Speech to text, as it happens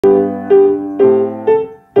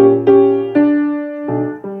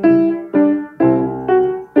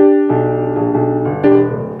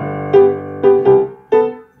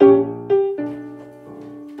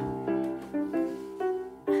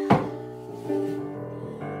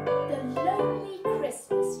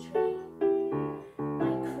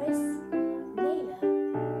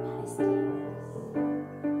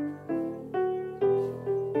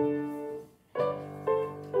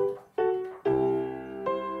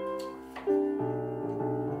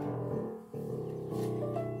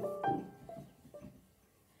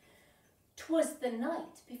the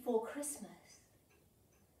night before Christmas,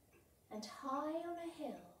 and high on a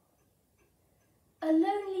hill, a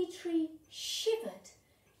lonely tree shivered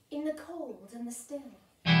in the cold and the still.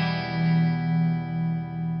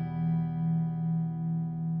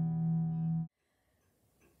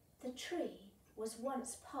 The tree was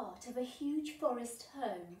once part of a huge forest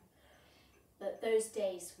home, but those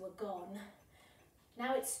days were gone.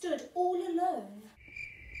 Now it stood all alone.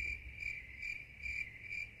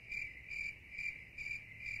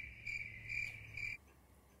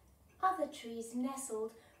 Other trees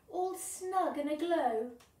nestled all snug and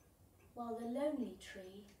aglow, while the lonely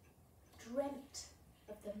tree dreamt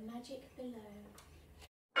of the magic below.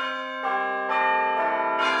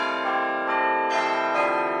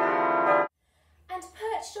 And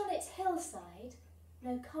perched on its hillside,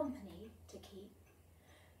 no company to keep,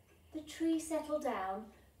 the tree settled down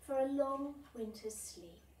for a long winter's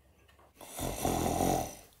sleep.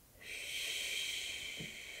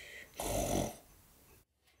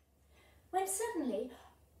 When suddenly,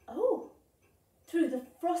 oh, through the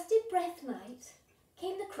frosted breath night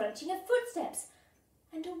came the crunching of footsteps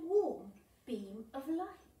and a warm beam of light.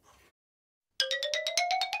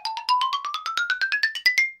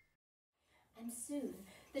 And soon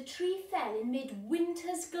the tree fell in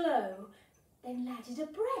mid-winter's glow, then landed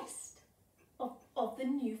abreast of the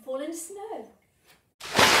new fallen snow.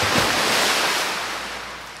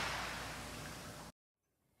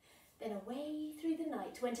 Then away through the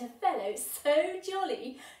night went a fellow so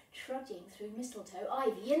jolly, trudging through mistletoe,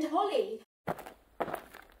 ivy and holly. And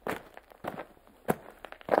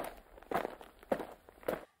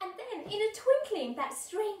then in a twinkling that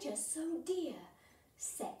stranger so dear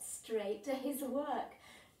set straight to his work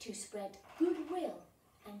to spread goodwill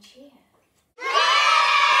and cheer.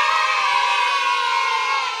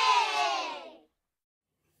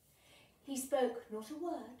 He spoke not a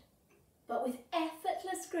word, but with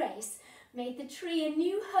effortless grace made the tree a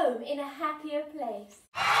new home in a happier place.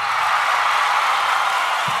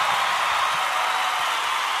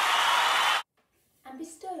 And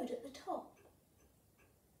bestowed at the top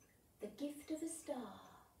the gift of a star,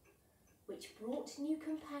 which brought new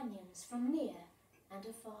companions from near and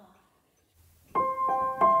afar.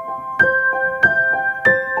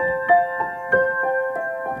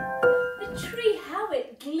 The tree, how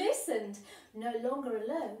it glistened, no longer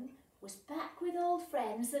alone, was back with old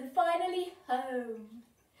friends and finally home.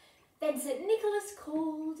 Then St. Nicholas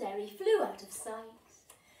called ere he flew out of sight.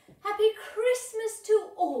 Happy Christmas to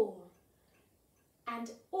all,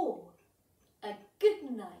 and all a good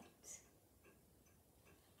night.